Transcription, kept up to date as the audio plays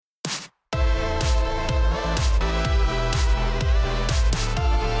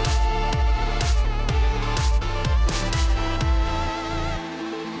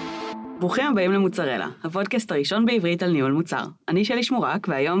ברוכים הבאים למוצרלה, הפודקאסט הראשון בעברית על ניהול מוצר. אני שמורק,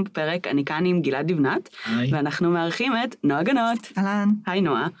 והיום בפרק אני כאן עם גלעד לבנת, ואנחנו מארחים את נועה גנות. אהלן. היי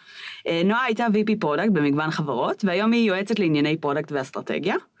נועה. נועה הייתה VP פרודקט במגוון חברות, והיום היא יועצת לענייני פרודקט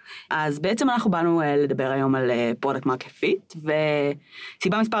ואסטרטגיה. אז בעצם אנחנו באנו לדבר היום על פרודקט מרקט פיט,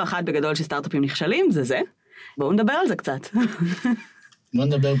 וסיבה מספר אחת בגדול שסטארט-אפים נכשלים זה. בואו נדבר על זה קצת. בואו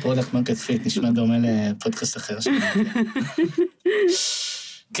נדבר פרודקט מרקט פיט, נשמע דומה לפודקאסט אחר שלנו.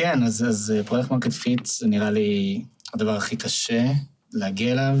 כן, אז פרודקט מרקט פיט זה נראה לי הדבר הכי קשה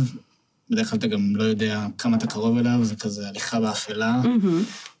להגיע אליו. בדרך כלל אתה גם לא יודע כמה אתה קרוב אליו, זה כזה הליכה באפלה.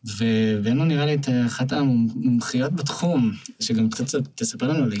 ואין נראה לי את אחת המומחיות בתחום, שגם קצת תספר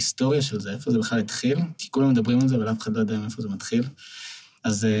לנו על ההיסטוריה של זה, איפה זה בכלל התחיל, כי כולם מדברים על זה, אבל אף אחד לא יודע איפה זה מתחיל.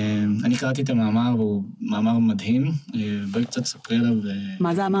 אז אני קראתי את המאמר, והוא מאמר מדהים, בואי קצת ספרי עליו.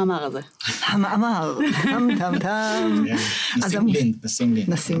 מה זה המאמר הזה? המאמר, טם.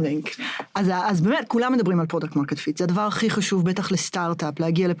 נשים לינק. אז באמת, כולם מדברים על פרודקט מרקט פיט, זה הדבר הכי חשוב בטח לסטארט-אפ,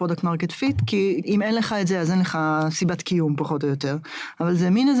 להגיע לפרודקט מרקט פיט, כי אם אין לך את זה, אז אין לך סיבת קיום פחות או יותר, אבל זה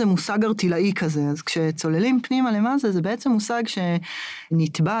מין איזה מושג ארטילאי כזה, אז כשצוללים פנימה למה זה, זה בעצם מושג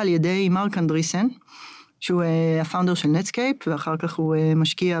שנטבע על ידי מרק אנדריסן, שהוא הפאונדר של נטסקייפ, ואחר כך הוא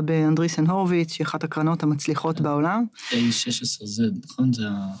משקיע באנדריסן הורוביץ, שהיא אחת הקרנות המצליחות בעולם. A16Z, נכון? זה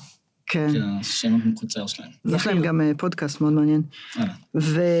השם המקוצר שלהם. יש להם גם פודקאסט מאוד מעניין.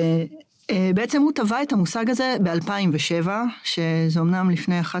 ובעצם הוא טבע את המושג הזה ב-2007, שזה אומנם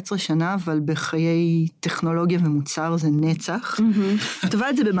לפני 11 שנה, אבל בחיי טכנולוגיה ומוצר זה נצח. הוא טבע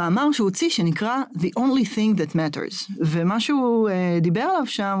את זה במאמר שהוא הוציא שנקרא The Only Thing That Matters. ומה שהוא דיבר עליו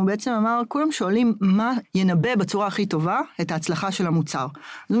שם, הוא בעצם אמר, כולם שואלים מה ינבא בצורה הכי טובה את ההצלחה של המוצר.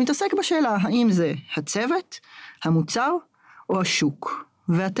 אז הוא מתעסק בשאלה, האם זה הצוות, המוצר או השוק.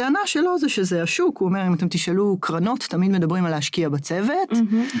 והטענה שלו זה שזה השוק, הוא אומר, אם אתם תשאלו קרנות, תמיד מדברים על להשקיע בצוות,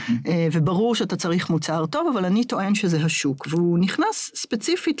 וברור שאתה צריך מוצר טוב, אבל אני טוען שזה השוק, והוא נכנס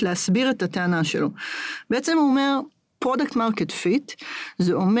ספציפית להסביר את הטענה שלו. בעצם הוא אומר, product market fit,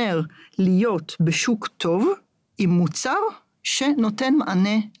 זה אומר להיות בשוק טוב, עם מוצר שנותן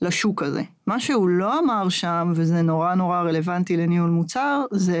מענה לשוק הזה. מה שהוא לא אמר שם, וזה נורא נורא רלוונטי לניהול מוצר,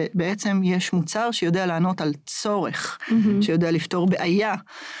 זה בעצם יש מוצר שיודע לענות על צורך, שיודע לפתור בעיה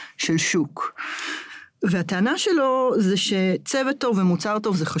של שוק. והטענה שלו זה שצוות טוב ומוצר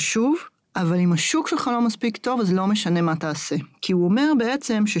טוב זה חשוב, אבל אם השוק שלך לא מספיק טוב, אז לא משנה מה תעשה. כי הוא אומר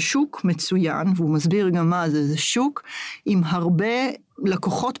בעצם ששוק מצוין, והוא מסביר גם מה זה, זה שוק עם הרבה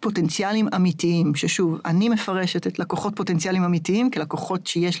לקוחות פוטנציאליים אמיתיים, ששוב, אני מפרשת את לקוחות פוטנציאליים אמיתיים, כלקוחות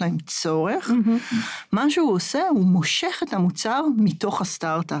שיש להם צורך. מה שהוא עושה, הוא מושך את המוצר מתוך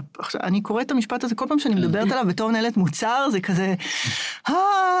הסטארט-אפ. עכשיו, אני קוראת את המשפט הזה, כל פעם שאני מדברת עליו בתור מנהלת מוצר, זה כזה,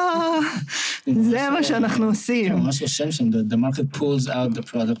 זה מה שאנחנו עושים. כן, ממש השם שם, the market pulls out the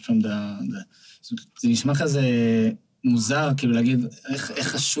product from the... זה נשמע כזה מוזר, כאילו להגיד,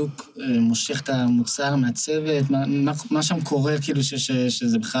 איך השוק מושך את המוצר מהצוות, מה שם קורה, כאילו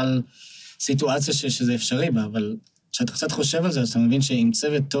שזה בכלל סיטואציה שזה אפשרי בה, אבל כשאתה קצת חושב על זה, אז אתה מבין שעם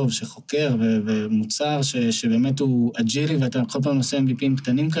צוות טוב שחוקר ומוצר שבאמת הוא אג'ילי, ואתה כל פעם עושה MVPים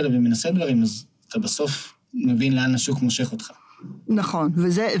קטנים כאלה ומנסה דברים, אז אתה בסוף מבין לאן השוק מושך אותך. נכון,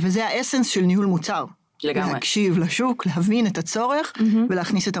 וזה האסנס של ניהול מוצר. לגמרי. להקשיב לשוק, להבין את הצורך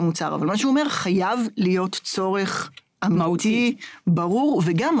ולהכניס את המוצר. אבל מה שהוא אומר, חייב להיות צורך אמיתי, ברור,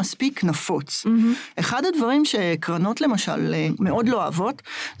 וגם מספיק נפוץ. אחד הדברים שקרנות למשל מאוד לא אוהבות,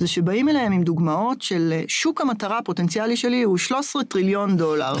 זה שבאים אליהם עם דוגמאות של שוק המטרה הפוטנציאלי שלי הוא 13 טריליון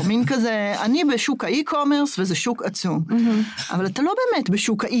דולר. מין כזה, אני בשוק האי-קומרס וזה שוק עצום. אבל אתה לא באמת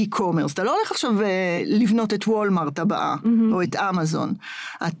בשוק האי-קומרס, אתה לא הולך עכשיו לבנות את וולמרט הבאה, או את אמזון.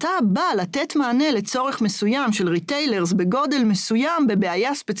 אתה בא לתת מענה לצורך מסוים של ריטיילרס בגודל מסוים,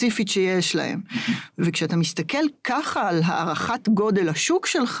 בבעיה ספציפית שיש להם. וכשאתה מסתכל ככה, על הערכת גודל השוק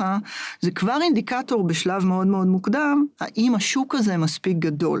שלך, זה כבר אינדיקטור בשלב מאוד מאוד מוקדם, האם השוק הזה מספיק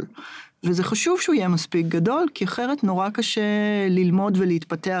גדול. וזה חשוב שהוא יהיה מספיק גדול, כי אחרת נורא קשה ללמוד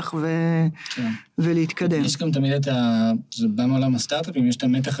ולהתפתח ולהתקדם. יש גם תמיד זה בא מעולם הסטארט-אפים, יש את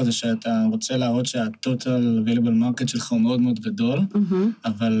המתח הזה שאתה רוצה להראות שה-total available market שלך הוא מאוד מאוד גדול,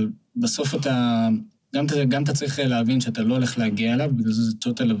 אבל בסוף גם אתה צריך להבין שאתה לא הולך להגיע אליו, בגלל זה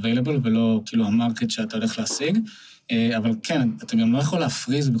total available ולא כאילו המרקט שאתה הולך להשיג, אבל כן, אתה גם לא יכול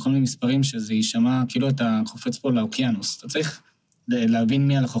להפריז בכל מיני מספרים שזה יישמע, כאילו אתה חופץ פה לאוקיינוס. אתה צריך להבין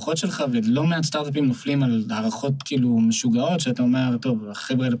מי הלקוחות שלך, ולא מעט סטארט-אפים נופלים על הערכות כאילו משוגעות, שאתה אומר, טוב,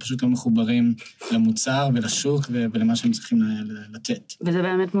 החבר'ה האלה פשוט לא מחוברים למוצר ולשוק ולמה שהם צריכים לתת. וזה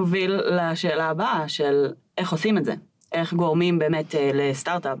באמת מוביל לשאלה הבאה של איך עושים את זה. איך גורמים באמת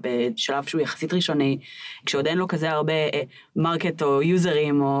לסטארט-אפ בשלב שהוא יחסית ראשוני, כשעוד אין לו כזה הרבה מרקט או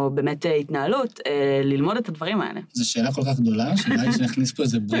יוזרים או באמת התנהלות, ללמוד את הדברים האלה. זו שאלה כל כך גדולה, שאולי שנכניס פה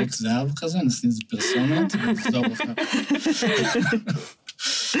איזה ברייק זהב כזה, נשים איזה פרסומת, ונחזור בכך.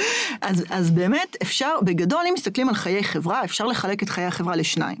 אז באמת אפשר, בגדול אם מסתכלים על חיי חברה, אפשר לחלק את חיי החברה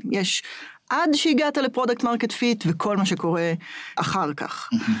לשניים. יש עד שהגעת לפרודקט מרקט פיט וכל מה שקורה אחר כך.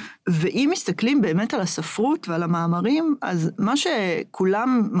 ואם מסתכלים באמת על הספרות ועל המאמרים, אז מה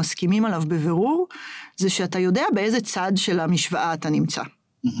שכולם מסכימים עליו בבירור, זה שאתה יודע באיזה צד של המשוואה אתה נמצא.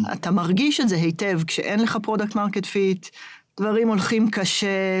 אתה מרגיש את זה היטב כשאין לך פרודקט מרקט פיט, דברים הולכים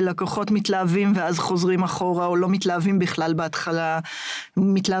קשה, לקוחות מתלהבים ואז חוזרים אחורה, או לא מתלהבים בכלל בהתחלה,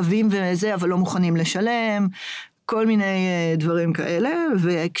 מתלהבים וזה, אבל לא מוכנים לשלם, כל מיני דברים כאלה,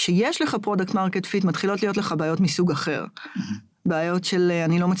 וכשיש לך פרודקט מרקט פיט, מתחילות להיות לך בעיות מסוג אחר. בעיות של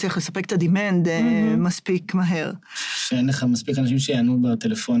אני לא מצליח לספק את הדימנד מספיק מהר. שאין לך מספיק אנשים שיענו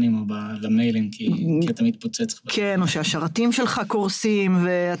בטלפונים או למיילים, כי אתה מתפוצץ. כן, או שהשרתים שלך קורסים,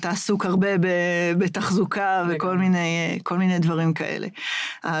 ואתה עסוק הרבה בתחזוקה, וכל מיני דברים כאלה.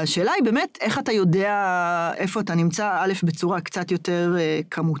 השאלה היא באמת, איך אתה יודע איפה אתה נמצא, א', בצורה קצת יותר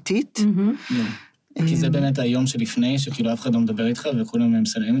כמותית. כי זה באמת היום שלפני, שכאילו אף אחד לא מדבר איתך, וכולם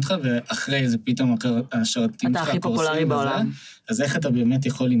מסלמים איתך, ואחרי זה פתאום השרתים שלך אתה הכי פופולרי בעולם. אז איך אתה באמת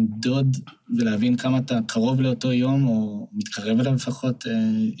יכול למדוד ולהבין כמה אתה קרוב לאותו יום, או מתקרב אליו לפחות,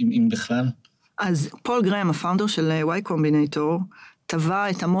 אם בכלל? אז פול גרם, הפאונדר של Y Combinator, טבע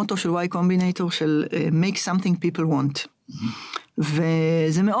את המוטו של Y Combinator של make something people want.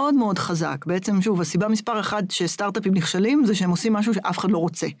 וזה מאוד מאוד חזק. בעצם, שוב, הסיבה מספר אחד שסטארט-אפים נכשלים, זה שהם עושים משהו שאף אחד לא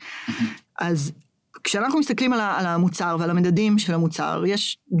רוצה. אז כשאנחנו מסתכלים על המוצר ועל המדדים של המוצר,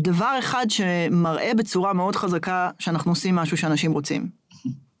 יש דבר אחד שמראה בצורה מאוד חזקה שאנחנו עושים משהו שאנשים רוצים.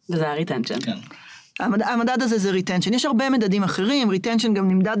 וזה ה-retention. כן. המדד הזה זה retention. יש הרבה מדדים אחרים, retention גם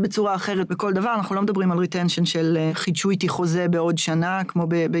נמדד בצורה אחרת בכל דבר, אנחנו לא מדברים על retention של חידשו איתי חוזה בעוד שנה, כמו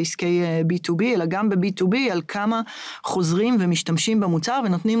בעסקי B2B, אלא גם ב-B2B, על כמה חוזרים ומשתמשים במוצר,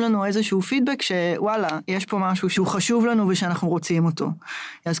 ונותנים לנו איזשהו פידבק שוואלה, יש פה משהו שהוא חשוב לנו ושאנחנו רוצים אותו.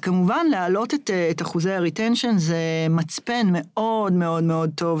 אז כמובן, להעלות את אחוזי ה-retention זה מצפן מאוד מאוד מאוד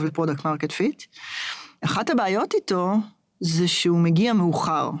טוב לפרודקט מרקט פיט. אחת הבעיות איתו, זה שהוא מגיע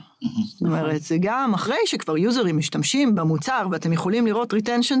מאוחר. זאת אומרת, זה גם אחרי שכבר יוזרים משתמשים במוצר, ואתם יכולים לראות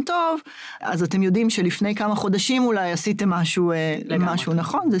ריטנשן טוב, אז אתם יודעים שלפני כמה חודשים אולי עשיתם משהו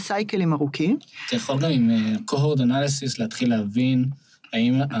נכון, זה סייקלים ארוכים. אתה יכול גם עם cohort analysis להתחיל להבין,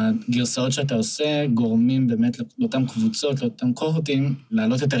 האם הגרסאות שאתה עושה גורמים באמת לאותם קבוצות, לאותם קוהורטים,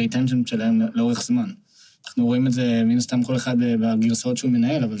 להעלות את הריטנשן שלהם לאורך זמן. אנחנו רואים את זה מן הסתם כל אחד בגרסאות שהוא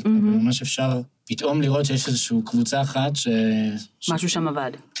מנהל, אבל ממש אפשר פתאום לראות שיש איזושהי קבוצה אחת משהו שם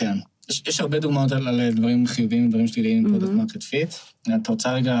עבד. כן. יש הרבה דוגמאות על דברים חיוביים, דברים שליליים, פרודקט מרקט פיט. אתה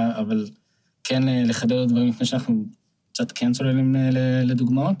רוצה רגע, אבל כן לחדד עוד דברים לפני שאנחנו קצת כן צוללים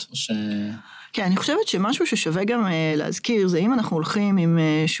לדוגמאות, או ש... כן, אני חושבת שמשהו ששווה גם להזכיר, זה אם אנחנו הולכים עם,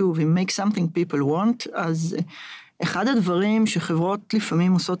 שוב, עם make something people want, אז... אחד הדברים שחברות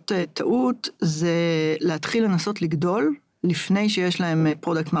לפעמים עושות טעות, זה להתחיל לנסות לגדול, לפני שיש להם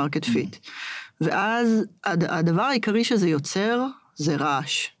פרודקט מרקט פיט. ואז הדבר העיקרי שזה יוצר, זה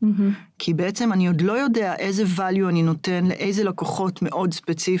רעש. כי בעצם אני עוד לא יודע איזה value אני נותן לאיזה לקוחות מאוד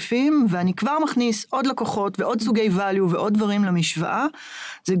ספציפיים, ואני כבר מכניס עוד לקוחות ועוד סוגי value ועוד דברים למשוואה,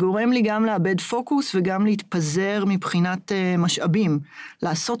 זה גורם לי גם לאבד פוקוס וגם להתפזר מבחינת משאבים.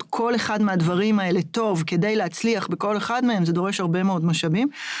 לעשות כל אחד מהדברים האלה טוב כדי להצליח בכל אחד מהם, זה דורש הרבה מאוד משאבים.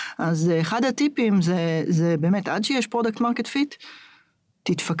 אז אחד הטיפים זה באמת עד שיש פרודקט מרקט פיט,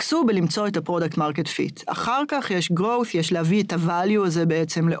 תתפקסו בלמצוא את הפרודקט מרקט פיט. אחר כך יש growth, יש להביא את ה-value הזה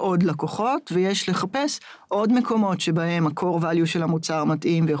בעצם לעוד לקוחות, ויש לחפש עוד מקומות שבהם ה-core value של המוצר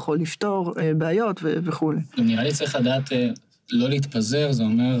מתאים ויכול לפתור בעיות וכו'. נראה לי צריך לדעת לא להתפזר, זה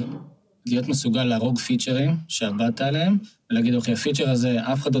אומר להיות מסוגל להרוג פיצ'רים שעבדת עליהם, ולהגיד, אוקיי, הפיצ'ר הזה,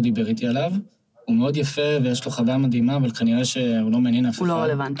 אף אחד לא דיבר איתי עליו, הוא מאוד יפה ויש לו חוויה מדהימה, אבל כנראה שהוא לא מעניין אף אחד. הוא לא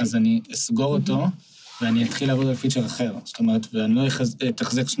רלוונטי. אז אני אסגור אותו, ואני אתחיל לעבוד על פיצ'ר אחר. זאת אומרת, ואני לא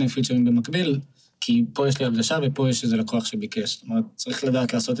אתחזק שני פיצ'רים במקביל, כי פה יש לי הגשה ופה יש איזה לקוח שביקש. זאת אומרת, צריך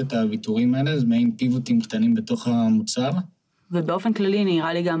לדעת לעשות את הוויתורים האלה, זה מעין פיבוטים קטנים בתוך המוצר. ובאופן כללי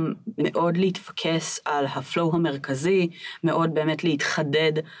נראה לי גם מאוד להתפקס על הפלואו המרכזי, מאוד באמת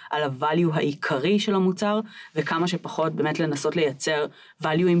להתחדד על הvalue העיקרי של המוצר, וכמה שפחות באמת לנסות לייצר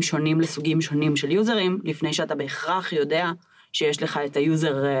valueים שונים לסוגים שונים של יוזרים, לפני שאתה בהכרח יודע שיש לך את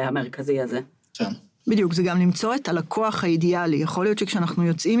היוזר המרכזי הזה. כן. בדיוק, זה גם למצוא את הלקוח האידיאלי. יכול להיות שכשאנחנו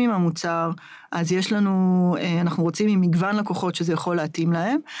יוצאים עם המוצר, אז יש לנו, אנחנו רוצים עם מגוון לקוחות שזה יכול להתאים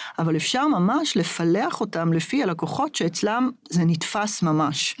להם, אבל אפשר ממש לפלח אותם לפי הלקוחות שאצלם זה נתפס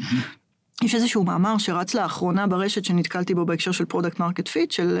ממש. יש איזשהו מאמר שרץ לאחרונה ברשת שנתקלתי בו בהקשר של פרודקט מרקט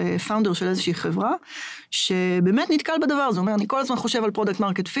פיט, של פאונדר של איזושהי חברה, שבאמת נתקל בדבר הזה. הוא אומר, אני כל הזמן חושב על פרודקט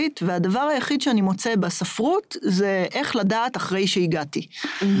מרקט פיט, והדבר היחיד שאני מוצא בספרות, זה איך לדעת אחרי שהגעתי.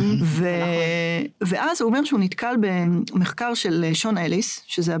 ואז הוא אומר שהוא נתקל במחקר של שון אליס,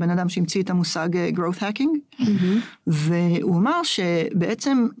 שזה הבן אדם שהמציא את המושג growth hacking, והוא אמר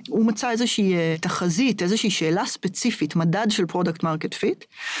שבעצם הוא מצא איזושהי תחזית, איזושהי שאלה ספציפית, מדד של פרודקט מרקט פיט,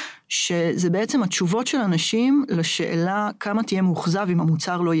 שזה בעצם התשובות של אנשים לשאלה כמה תהיה מאוכזב אם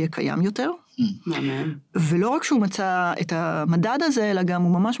המוצר לא יהיה קיים יותר. ולא רק שהוא מצא את המדד הזה, אלא גם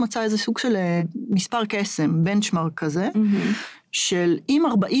הוא ממש מצא איזה סוג של מספר קסם, בנצ'מרק כזה, של אם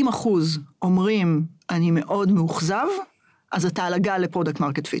 40% אומרים אני מאוד מאוכזב, אז אתה על הגל לפרודקט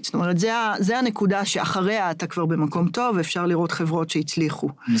מרקט פיט. זאת אומרת, זה הנקודה שאחריה אתה כבר במקום טוב, ואפשר לראות חברות שהצליחו.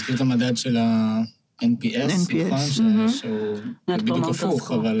 מזכיר את המדד של NPS, נכון? שהוא בדיוק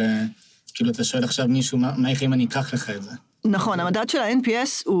הפוך, אבל כאילו אתה שואל עכשיו מישהו, מה יקרה אם אני אקח לך את זה? נכון, המדד של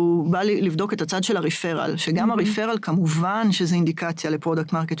ה-NPS הוא בא לבדוק את הצד של הריפרל, שגם הריפרל כמובן שזה אינדיקציה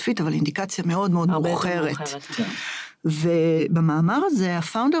לפרודקט מרקט פיט, אבל אינדיקציה מאוד מאוד מאוחרת. ובמאמר הזה,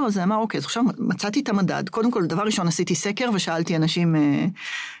 הפאונדר הזה אמר, אוקיי, אז עכשיו מצאתי את המדד, קודם כל, דבר ראשון עשיתי סקר ושאלתי אנשים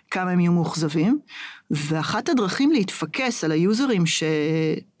כמה הם יהיו מאוכזבים, ואחת הדרכים להתפקס על היוזרים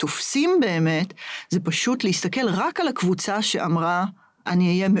שתופסים באמת, זה פשוט להסתכל רק על הקבוצה שאמרה, אני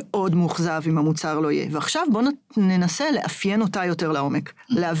אהיה מאוד מאוכזב אם המוצר לא יהיה. ועכשיו בואו ננסה לאפיין אותה יותר לעומק,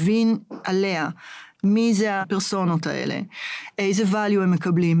 להבין עליה, מי זה הפרסונות האלה, איזה value הם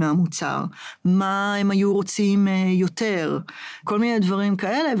מקבלים מהמוצר, מה הם היו רוצים יותר, כל מיני דברים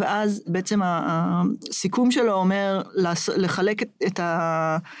כאלה, ואז בעצם הסיכום שלו אומר לחלק את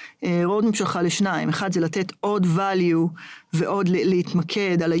הרודמפ שלך לשניים, אחד זה לתת עוד value ועוד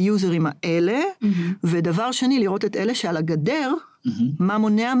להתמקד על היוזרים האלה, ודבר שני לראות את אלה שעל הגדר, מה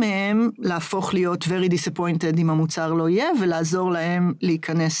מונע מהם להפוך להיות very disappointed אם המוצר לא יהיה, ולעזור להם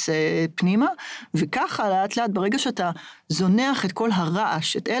להיכנס פנימה, וככה לאט לאט ברגע שאתה זונח את כל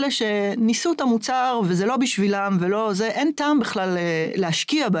הרעש, את אלה שניסו את המוצר וזה לא בשבילם ולא זה, אין טעם בכלל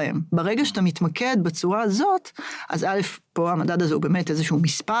להשקיע בהם. ברגע שאתה מתמקד בצורה הזאת, אז א', פה המדד הזה הוא באמת איזשהו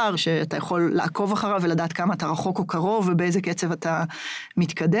מספר שאתה יכול לעקוב אחריו ולדעת כמה אתה רחוק או קרוב ובאיזה קצב אתה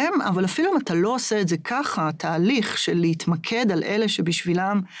מתקדם, אבל אפילו אם אתה לא עושה את זה ככה, התהליך של להתמקד על אלה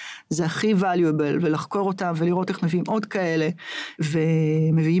שבשבילם זה הכי valuable, ולחקור אותם ולראות איך מביאים עוד כאלה,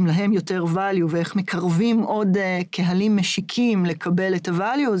 ומביאים להם יותר value, ואיך מקרבים עוד קהלים משיקים לקבל את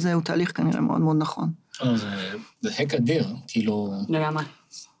ה-value הזה, הוא תהליך כנראה מאוד מאוד נכון. זה הק אדיר, כאילו... למה?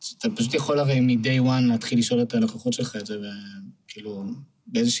 אתה פשוט יכול הרי מ-day one להתחיל לשאול את הלקוחות שלך את זה, וכאילו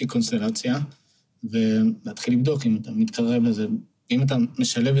באיזושהי קונסטלציה, ולהתחיל לבדוק אם אתה מתקרב לזה, אם אתה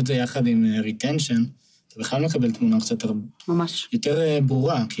משלב את זה יחד עם retention, אתה בכלל מקבל תמונה קצת ממש יותר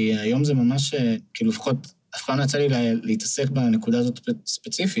ברורה, כי היום זה ממש, כאילו לפחות, אף פעם לא יצא לי להתעסק בנקודה הזאת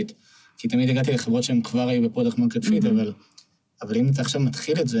ספציפית, כי תמיד הגעתי לחברות שהן כבר היו בפרודקט מרקט פיט, אבל אם אתה עכשיו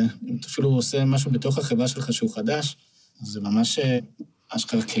מתחיל את זה, אם אתה אפילו עושה משהו בתוך החברה שלך שהוא חדש, אז זה ממש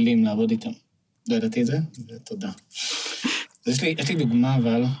אשכרה כלים לעבוד איתם. לא ידעתי את זה, ותודה. אז יש לי דוגמה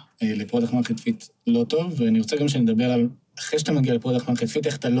אבל לפרודקט מרקט פיט לא טוב, ואני רוצה גם שנדבר על, אחרי שאתה מגיע לפרודקט מרקט פיט,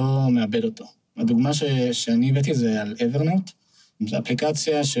 איך אתה לא מאבד אותו. הדוגמה שאני הבאתי זה על אברנוט, זו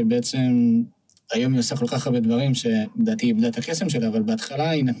אפליקציה שבעצם היום היא עושה כל כך הרבה דברים שדעתי איבדה את הקסם שלה, אבל בהתחלה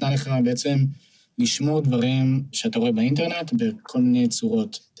היא נתנה לך בעצם לשמור דברים שאתה רואה באינטרנט בכל מיני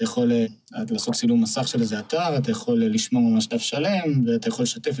צורות. אתה יכול לעשות צילום מסך של איזה אתר, אתה יכול לשמור ממש דף שלם, ואתה יכול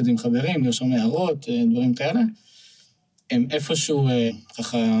לשתף את זה עם חברים, לרשום הערות, דברים כאלה. הם איפשהו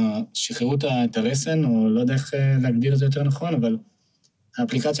ככה שחררו את הרסן, או לא יודע איך להגדיר את זה יותר נכון, אבל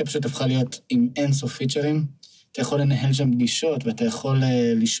האפליקציה פשוט הפכה להיות עם אינסוף פיצ'רים, אתה יכול לנהל שם פגישות, ואתה יכול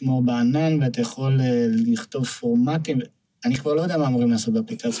לשמור בענן, ואתה יכול לכתוב פורמטים, אני כבר לא יודע מה אמורים לעשות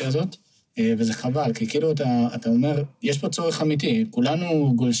באפליקציה הזאת, וזה חבל, כי כאילו אתה אומר, יש פה צורך אמיתי,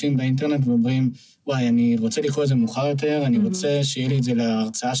 כולנו גולשים באינטרנט ואומרים, וואי, אני רוצה לקרוא את זה מאוחר יותר, אני רוצה שיהיה לי את זה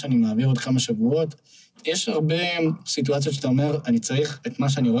להרצאה שאני מעביר עוד כמה שבועות, יש הרבה סיטואציות שאתה אומר, אני צריך את מה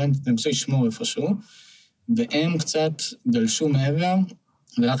שאני רואה, אני רוצה לשמור איפשהו, והם קצת גלשו מעבר,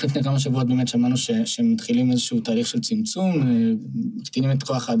 ורק לפני כמה שבועות באמת שמענו שמתחילים איזשהו תהליך של צמצום, מקטינים את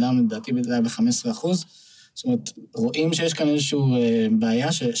כוח האדם, לדעתי זה היה ב-15%, זאת אומרת, רואים שיש כאן איזושהי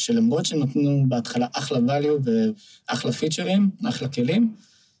בעיה שלמרות שנותנו בהתחלה אחלה value ואחלה פיצ'רים, אחלה כלים,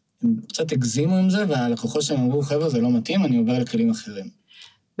 הם קצת הגזימו עם זה, והלקוחות שהם אמרו, חבר'ה, זה לא מתאים, אני עובר לכלים אחרים.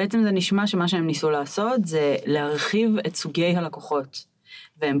 בעצם זה נשמע שמה שהם ניסו לעשות זה להרחיב את סוגי הלקוחות.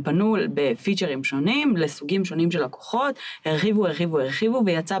 והם פנו בפיצ'רים שונים, לסוגים שונים של לקוחות, הרחיבו,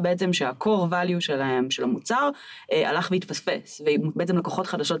 ויצא בעצם שהקור value שלהם, של המוצר, הלך והתפספס. ובעצם לקוחות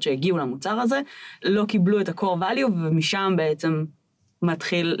חדשות שהגיעו למוצר הזה, לא קיבלו את הקור value, ומשם בעצם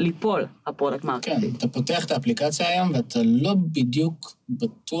מתחיל ליפול הפרודקט מרקט. כן, אתה פותח את האפליקציה היום, ואתה לא בדיוק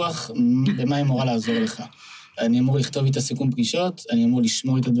בטוח במה היא אמורה לעזור לך. אני אמור לכתוב איתה סיכום פגישות, אני אמור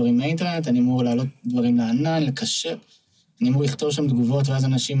לשמור את הדברים מהאינטרנט, אני אמור להעלות דברים לענן, לקשר, אני אמור לכתוב שם תגובות, ואז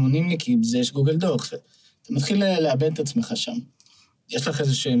אנשים עונים לי, כי זה יש גוגל דוקס. אתה מתחיל לאבד את עצמך שם. יש לך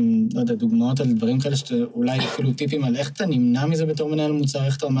איזשהם, לא יודע, דוגמאות על דברים כאלה, שאולי אפילו טיפים על איך אתה נמנע מזה בתור מנהל מוצר,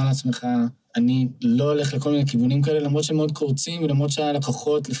 איך אתה אומר לעצמך, אני לא הולך לכל מיני כיוונים כאלה, למרות שהם מאוד קורצים, ולמרות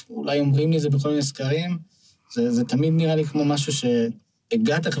שהלקוחות אולי אומרים לי זה בכל מיני סקרים, זה תמיד נראה לי כמו משהו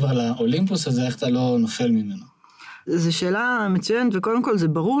שהגעת כבר לאולימפוס הזה, איך אתה לא נופל ממנו. זו שאלה מצוינת, וקודם כל זה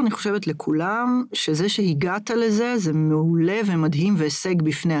ברור, אני חושבת לכולם, שזה שהגעת לזה, זה מעולה ומדהים והישג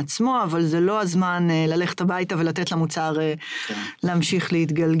בפני עצמו, אבל זה לא הזמן ללכת הביתה ולתת למוצר להמשיך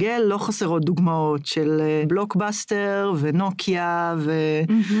להתגלגל, לא חסרות דוגמאות של בלוקבאסטר ונוקיה,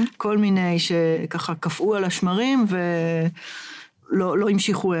 וכל מיני שככה קפאו על השמרים, לא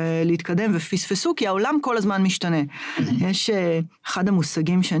המשיכו להתקדם ופספסו, כי העולם כל הזמן משתנה. יש אחד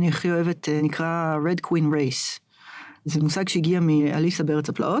המושגים שאני הכי אוהבת, נקרא Red Queen Race. זה מושג שהגיע מאליסה בארץ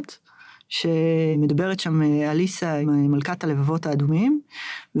הפלאות, שמדברת שם אליסה עם מלכת הלבבות האדומים,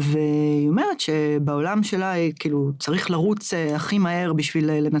 והיא אומרת שבעולם שלה כאילו צריך לרוץ הכי מהר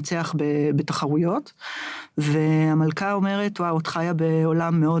בשביל לנצח בתחרויות, והמלכה אומרת, וואו, את חיה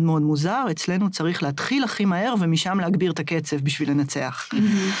בעולם מאוד מאוד מוזר, אצלנו צריך להתחיל הכי מהר ומשם להגביר את הקצב בשביל לנצח.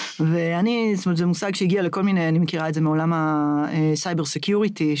 ואני, זאת אומרת, זה מושג שהגיע לכל מיני, אני מכירה את זה מעולם הסייבר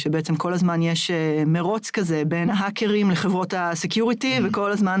סקיוריטי, שבעצם כל הזמן יש מרוץ כזה בין ההאקרים לחברות הסקיוריטי,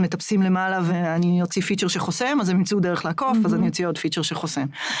 וכל הזמן מטפסים למעלה, ואני אוציא פיצ'ר שחוסם, אז הם ימצאו דרך לעקוף, אז אני אוציא עוד פיצ'ר שחוסם.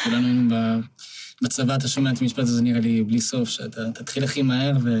 כולנו היינו בצבא, אתה שומע את המשפט הזה, נראה לי בלי סוף, שאתה תתחיל הכי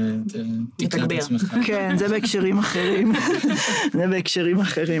מהר ותקרא את עצמך. כן, זה בהקשרים אחרים. זה בהקשרים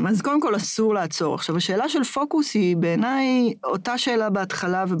אחרים. אז קודם כל אסור לעצור. עכשיו, השאלה של פוקוס היא בעיניי אותה שאלה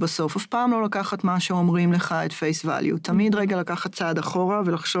בהתחלה ובסוף. אף פעם לא לקחת מה שאומרים לך את face value. תמיד רגע לקחת צעד אחורה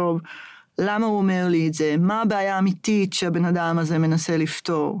ולחשוב למה הוא אומר לי את זה? מה הבעיה האמיתית שהבן אדם הזה מנסה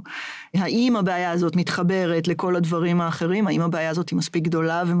לפתור? האם הבעיה הזאת מתחברת לכל הדברים האחרים? האם הבעיה הזאת היא מספיק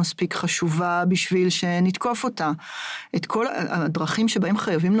גדולה ומספיק חשובה בשביל שנתקוף אותה? את כל הדרכים שבהם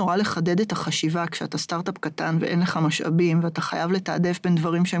חייבים נורא לחדד את החשיבה כשאתה סטארט-אפ קטן ואין לך משאבים, ואתה חייב לתעדף בין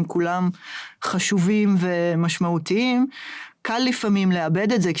דברים שהם כולם חשובים ומשמעותיים, קל לפעמים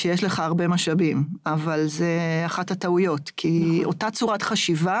לאבד את זה כשיש לך הרבה משאבים, אבל זה אחת הטעויות, כי אותה צורת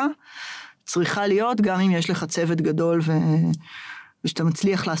חשיבה צריכה להיות גם אם יש לך צוות גדול ושאתה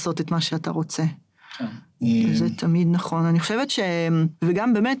מצליח לעשות את מה שאתה רוצה. זה תמיד נכון. אני חושבת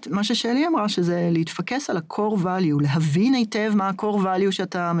וגם באמת מה ששלי אמרה, שזה להתפקס על ה-core value, להבין היטב מה ה-core value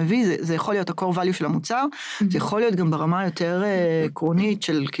שאתה מביא, זה יכול להיות ה-core value של המוצר, זה יכול להיות גם ברמה יותר עקרונית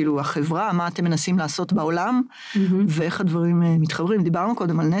של כאילו החברה, מה אתם מנסים לעשות בעולם, ואיך הדברים מתחברים. דיברנו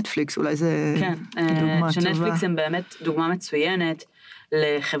קודם על נטפליקס, אולי זה דוגמה טובה. שנטפליקס הם באמת דוגמה מצוינת,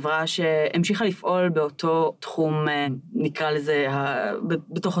 לחברה שהמשיכה לפעול באותו תחום, נקרא לזה,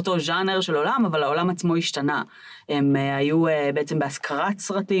 בתוך אותו ז'אנר של עולם, אבל העולם עצמו השתנה. הם היו בעצם בהשכרת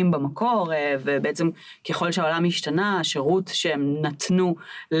סרטים במקור, ובעצם ככל שהעולם השתנה, השירות שהם נתנו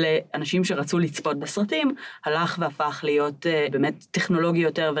לאנשים שרצו לצפות בסרטים, הלך והפך להיות באמת טכנולוגי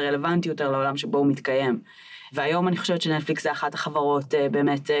יותר ורלוונטי יותר לעולם שבו הוא מתקיים. והיום אני חושבת שנטפליקס זה אחת החברות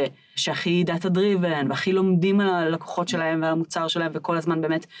באמת שהכי דאטה דריבן, והכי לומדים על הלקוחות שלהם ועל המוצר שלהם, וכל הזמן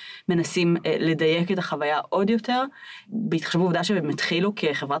באמת מנסים לדייק את החוויה עוד יותר. בהתחשבו עובדה שהם התחילו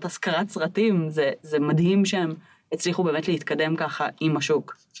כחברת השכרת סרטים, זה מדהים שהם הצליחו באמת להתקדם ככה עם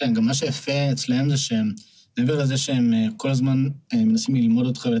השוק. כן, גם מה שיפה אצלם זה שהם, מעבר לזה שהם כל הזמן מנסים ללמוד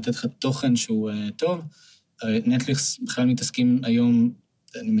אותך ולתת לך תוכן שהוא טוב, נטפליקס בכלל מתעסקים היום,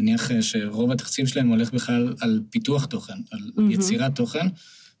 אני מניח שרוב התקציב שלהם הולך בכלל על פיתוח תוכן, על יצירת תוכן,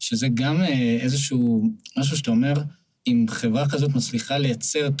 שזה גם איזשהו, משהו שאתה אומר, אם חברה כזאת מצליחה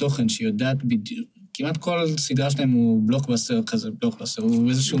לייצר תוכן שיודעת בדיוק, כמעט כל סדרה שלהם הוא בלוקבאסטר כזה, בלוקבאסטר, הוא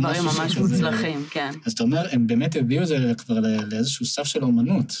איזשהו משהו דברים ממש מוצלחים, כן. אז אתה אומר, הם באמת הביאו את זה כבר לאיזשהו סף של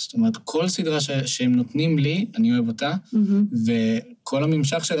אומנות, זאת אומרת, כל סדרה שהם נותנים לי, אני אוהב אותה, וכל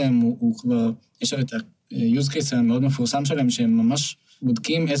הממשק שלהם הוא כבר, יש את ה-use case המאוד מפורסם שלהם, שהם ממש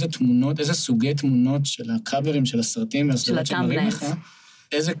בודקים איזה תמונות, איזה סוגי תמונות של הקאברים של הסרטים והסדרות שמראים לך,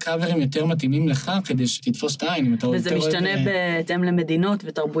 איזה קאברים יותר מתאימים לך כדי שתתפוס את העין, אם אתה וזה משתנה בהתאם למדינות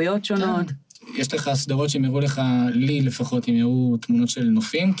ותרבויות שונות. יש לך סדרות שהם יראו לך, לי לפחות, הם יראו תמונות של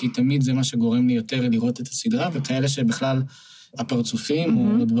נופים, כי תמיד זה מה שגורם לי יותר לראות את הסדרה, וכאלה שבכלל הפרצופים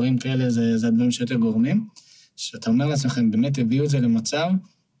או דברים כאלה, זה הדברים שיותר גורמים. שאתה אומר לעצמכם, באמת הביאו את זה למצב,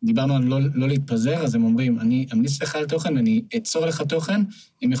 דיברנו על לא להתפזר, אז הם אומרים, אני אמליץ לך על תוכן, ואני אצור לך תוכן,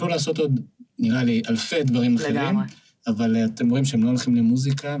 הם יכלו לעשות עוד, נראה לי, אלפי דברים אחרים, אבל אתם רואים שהם לא הולכים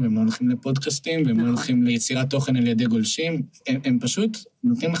למוזיקה, והם לא הולכים לפודקאסטים, והם לא הולכים ליצירת תוכן על ידי גולשים, הם פשוט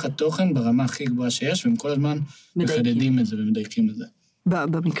נותנים לך תוכן ברמה הכי גבוהה שיש, והם כל הזמן מחדדים את זה ומדייקים את זה.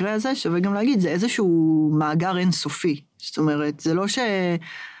 במקרה הזה שווה גם להגיד, זה איזשהו מאגר אינסופי. זאת אומרת, זה לא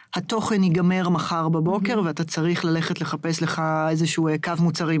שהתוכן ייגמר מחר בבוקר, ואתה צריך ללכת לחפש לך איזשהו קו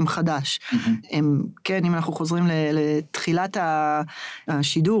מוצרים חדש. כן, אם אנחנו חוזרים לתחילת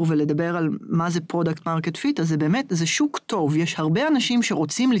השידור, ולדבר על מה זה פרודקט מרקט פיט, אז זה באמת, זה שוק טוב. יש הרבה אנשים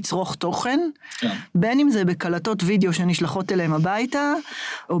שרוצים לצרוך תוכן, בין אם זה בקלטות וידאו שנשלחות אליהם הביתה,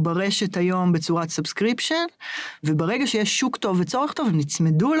 או ברשת היום בצורת סאבסקריפשן, וברגע שיש שוק טוב וצורך טוב, הם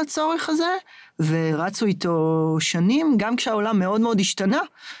נצמדו לצורך הזה, ורצו איתו שנים, גם כשהעולם מאוד מאוד השתנה,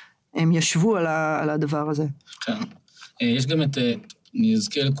 הם ישבו על הדבר הזה. כן. יש גם אני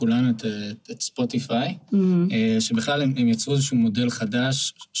אזכיר לכולנו את ספוטיפיי, שבכלל הם יצרו איזשהו מודל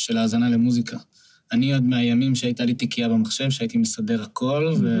חדש של האזנה למוזיקה. אני עוד מהימים שהייתה לי תיקייה במחשב, שהייתי מסדר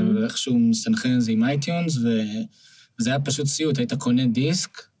הכל, ואיכשהו מסנכן את זה עם אייטיונס, וזה היה פשוט סיוט, היית קונה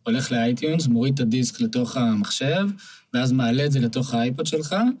דיסק, הולך לאייטיונס, מוריד את הדיסק לתוך המחשב, ואז מעלה את זה לתוך האייפוד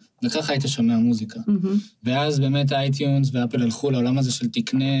שלך, וככה היית שומע מוזיקה. ואז באמת האייטיונס ואפל הלכו לעולם הזה של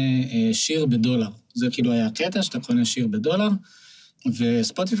תקנה שיר בדולר. זה כאילו היה הקטע, שאתה קונה שיר בדולר,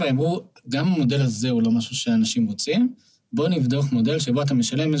 וספוטיפיי אמרו, גם המודל הזה הוא לא משהו שאנשים רוצים, בוא נבדוק מודל שבו אתה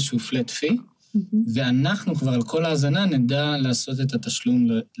משלם איזשהו פלט פי, ואנחנו כבר על כל ההאזנה נדע לעשות את התשלום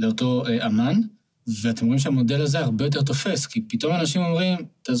לאותו אמן, ואתם רואים שהמודל הזה הרבה יותר תופס, כי פתאום אנשים אומרים,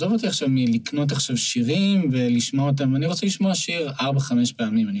 תעזוב אותי עכשיו מלקנות עכשיו שירים ולשמוע אותם, אני רוצה לשמוע שיר 4-5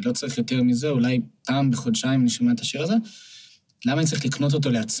 פעמים, אני לא צריך יותר מזה, אולי פעם בחודשיים אני שומע את השיר הזה, למה אני צריך לקנות אותו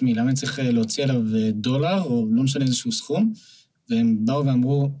לעצמי? למה אני צריך להוציא עליו דולר, או לא משנה איזשהו סכום? והם באו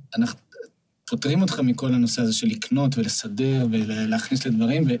ואמרו, אנחנו פותרים אותך מכל הנושא הזה של לקנות ולסדר ולהכניס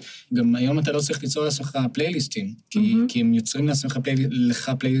לדברים, וגם היום אתה לא צריך ליצור לעצמך פלייליסטים, כי הם יוצרים לעצמך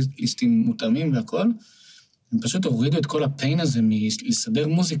פלייליסטים מותאמים והכל, הם פשוט הורידו את כל הפיין הזה מלסדר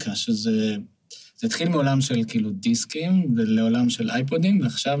מוזיקה, שזה התחיל מעולם של כאילו דיסקים ולעולם של אייפודים,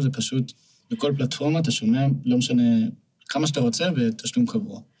 ועכשיו זה פשוט בכל פלטפורמה אתה שומע, לא משנה כמה שאתה רוצה, ותשלום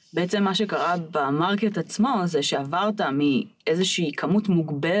קבוע. בעצם מה שקרה במרקט עצמו זה שעברת מאיזושהי כמות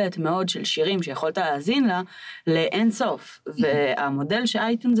מוגבלת מאוד של שירים שיכולת להאזין לה לאין סוף, והמודל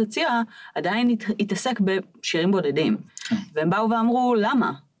שאייטונס הציע עדיין התעסק בשירים בודדים. והם באו ואמרו,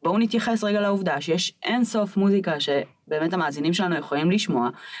 למה? בואו נתייחס רגע לעובדה שיש אין סוף מוזיקה שבאמת המאזינים שלנו יכולים לשמוע,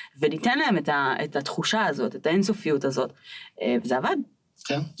 וניתן להם את התחושה הזאת, את האינסופיות הזאת, וזה עבד.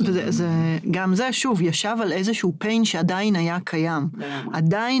 גם זה, שוב, ישב על איזשהו פיין שעדיין היה קיים.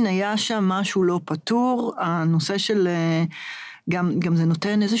 עדיין היה שם משהו לא פתור, הנושא של, גם זה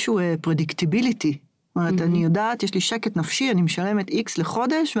נותן איזשהו predictability. זאת אומרת, אני יודעת, יש לי שקט נפשי, אני משלמת X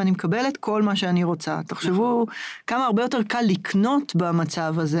לחודש, ואני מקבלת כל מה שאני רוצה. תחשבו כמה הרבה יותר קל לקנות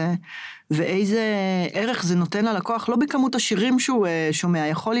במצב הזה, ואיזה ערך זה נותן ללקוח, לא בכמות השירים שהוא שומע,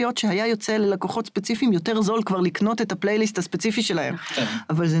 יכול להיות שהיה יוצא ללקוחות ספציפיים יותר זול כבר לקנות את הפלייליסט הספציפי שלהם,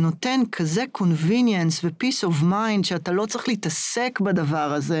 אבל זה נותן כזה convenience ו-peace of mind, שאתה לא צריך להתעסק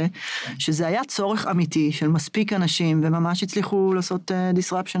בדבר הזה, שזה היה צורך אמיתי של מספיק אנשים, וממש הצליחו לעשות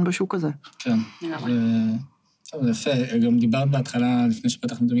disruption בשוק הזה. כן, זה יפה, גם דיברת בהתחלה, לפני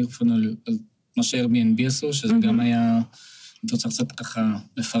שפתחנו את המיקרופון, על מה ש-Airbnb עשו, שזה גם היה... אתה רוצה קצת ככה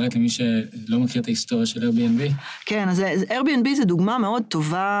לפרט למי שלא מכיר את ההיסטוריה של Airbnb? כן, אז Airbnb זה דוגמה מאוד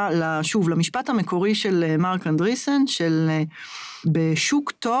טובה, שוב, למשפט המקורי של מרק אנדריסן, של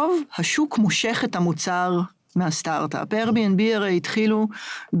בשוק טוב, השוק מושך את המוצר מהסטארט-אפ. Airbnb הרי התחילו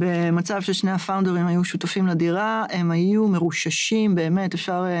במצב ששני הפאונדרים היו שותפים לדירה, הם היו מרוששים, באמת,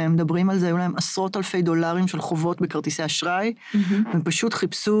 מדברים על זה, היו להם עשרות אלפי דולרים של חובות בכרטיסי אשראי, הם פשוט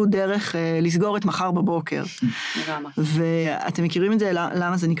חיפשו דרך לסגור את מחר בבוקר. ואתם מכירים את זה,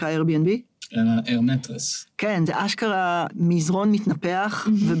 למה זה נקרא Airbnb? Air Mattress. כן, זה אשכרה מזרון מתנפח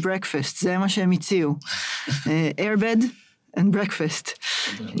וברקפסט, זה מה שהם הציעו. Airbed and breakfast.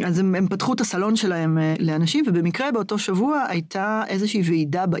 אז הם פתחו את הסלון שלהם לאנשים, ובמקרה באותו שבוע הייתה איזושהי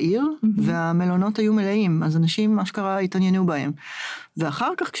ועידה בעיר, והמלונות היו מלאים, אז אנשים אשכרה התעניינו בהם.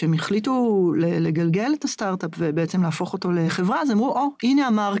 ואחר כך כשהם החליטו לגלגל את הסטארט-אפ, ובעצם להפוך אותו לחברה, אז אמרו, הנה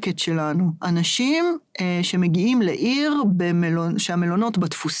המרקט שלנו. אנשים שמגיעים לעיר, שהמלונות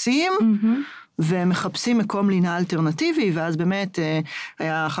בדפוסים, ומחפשים מקום לינה אלטרנטיבי, ואז באמת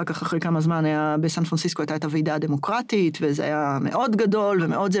היה אחר כך, אחרי כמה זמן, היה בסן פרנסיסקו הייתה את הוועידה הדמוקרטית, וזה היה מאוד גדול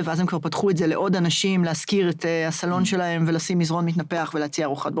ומאוד זה, ואז הם כבר פתחו את זה לעוד אנשים, להזכיר את הסלון שלהם, ולשים מזרון מתנפח ולהציע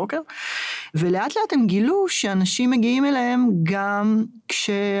ארוחת בוקר. ולאט לאט הם גילו שאנשים מגיעים אליהם גם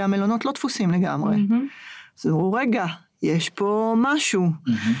כשהמלונות לא תפוסים לגמרי. אז אמרו, רגע, יש פה משהו.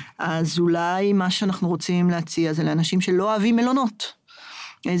 אז אולי מה שאנחנו רוצים להציע זה לאנשים שלא אוהבים מלונות.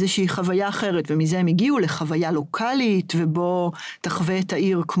 איזושהי חוויה אחרת, ומזה הם הגיעו לחוויה לוקלית, ובו תחווה את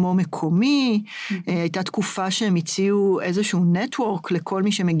העיר כמו מקומי. הייתה תקופה שהם הציעו איזשהו נטוורק לכל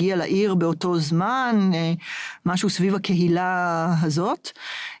מי שמגיע לעיר באותו זמן, משהו סביב הקהילה הזאת,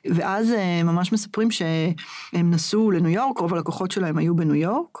 ואז ממש מספרים שהם נסעו לניו יורק, רוב הלקוחות שלהם היו בניו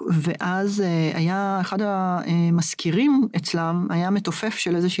יורק, ואז היה אחד המזכירים אצלם, היה מתופף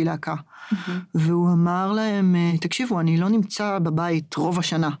של איזושהי להקה, והוא אמר להם, תקשיבו, אני לא נמצא בבית רוב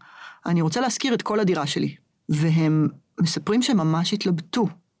השנה, אני רוצה להזכיר את כל הדירה שלי. והם מספרים שהם ממש התלבטו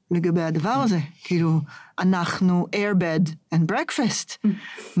לגבי הדבר הזה, כאילו, אנחנו airbed and breakfast,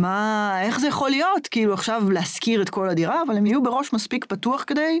 איך זה יכול להיות, כאילו עכשיו להזכיר את כל הדירה, אבל הם יהיו בראש מספיק פתוח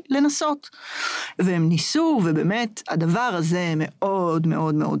כדי לנסות. והם ניסו, ובאמת הדבר הזה מאוד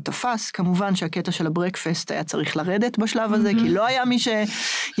מאוד מאוד תפס, כמובן שהקטע של הברקפסט היה צריך לרדת בשלב הזה, כי לא היה מי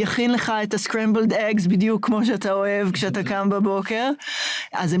שיכין לך את ה-scrambled eggs בדיוק כמו שאתה אוהב כשאתה קם בבוקר,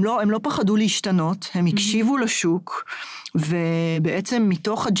 אז הם לא פחדו להשתנות, הם הקשיבו לשוק, ובעצם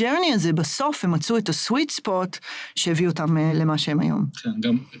מתוך הג'רני הזה בסוף הם מצאו את הסוויט ספוט שהביא אותם למה שהם היום. כן,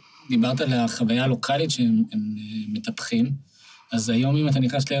 גם דיברת על החוויה הלוקלית שהם מטפחים, אז היום אם אתה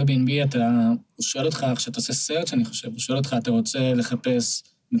נכנס ל-Airbnb, הוא שואל אותך, כשאתה עושה סרצ' אני חושב, הוא שואל אותך, אתה רוצה לחפש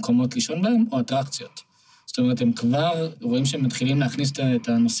מקומות לישון בהם או אטרקציות? זאת אומרת, הם כבר רואים שהם מתחילים להכניס את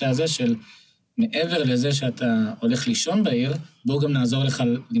הנושא הזה של מעבר לזה שאתה הולך לישון בעיר, בואו גם נעזור לך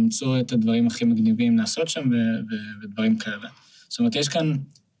למצוא את הדברים הכי מגניבים לעשות שם ודברים כאלה. זאת אומרת, יש כאן,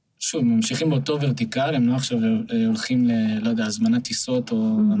 שוב, ממשיכים באותו ורטיקל, הם לא עכשיו הולכים לא יודע, הזמנת טיסות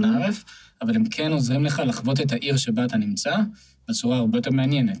או נערף, אבל הם כן עוזרים לך לחוות את העיר שבה אתה נמצא, בצורה הרבה יותר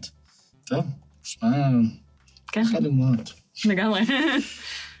מעניינת. טוב, נשמע אחת דוגמאות. לגמרי.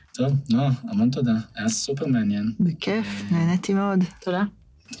 טוב, נועה, המון תודה. היה סופר מעניין. בכיף, נהניתי מאוד. תודה.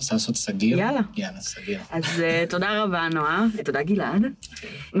 רוצה לעשות סגיר? יאללה. יאללה, סגיר. אז תודה רבה, נועה. תודה, גלעד.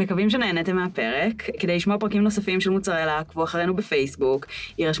 מקווים שנהנתם מהפרק. כדי לשמוע פרקים נוספים של מוצר, עקבו אחרינו בפייסבוק,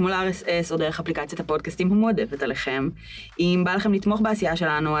 יירשמו ל-RSS או דרך אפליקציית הפודקאסטים המועדפת עליכם. אם בא לכם לתמוך בעשייה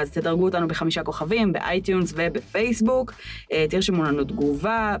שלנו, אז תדרגו אותנו ב5 כוכבים, באייטיונס ובפייסבוק. תרשמו לנו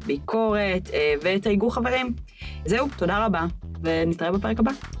תגובה, ביקורת, ותייגו חברים. זהו, תודה רבה, ונתראה בפרק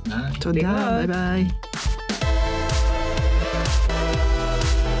הבא. תודה, ביי ביי.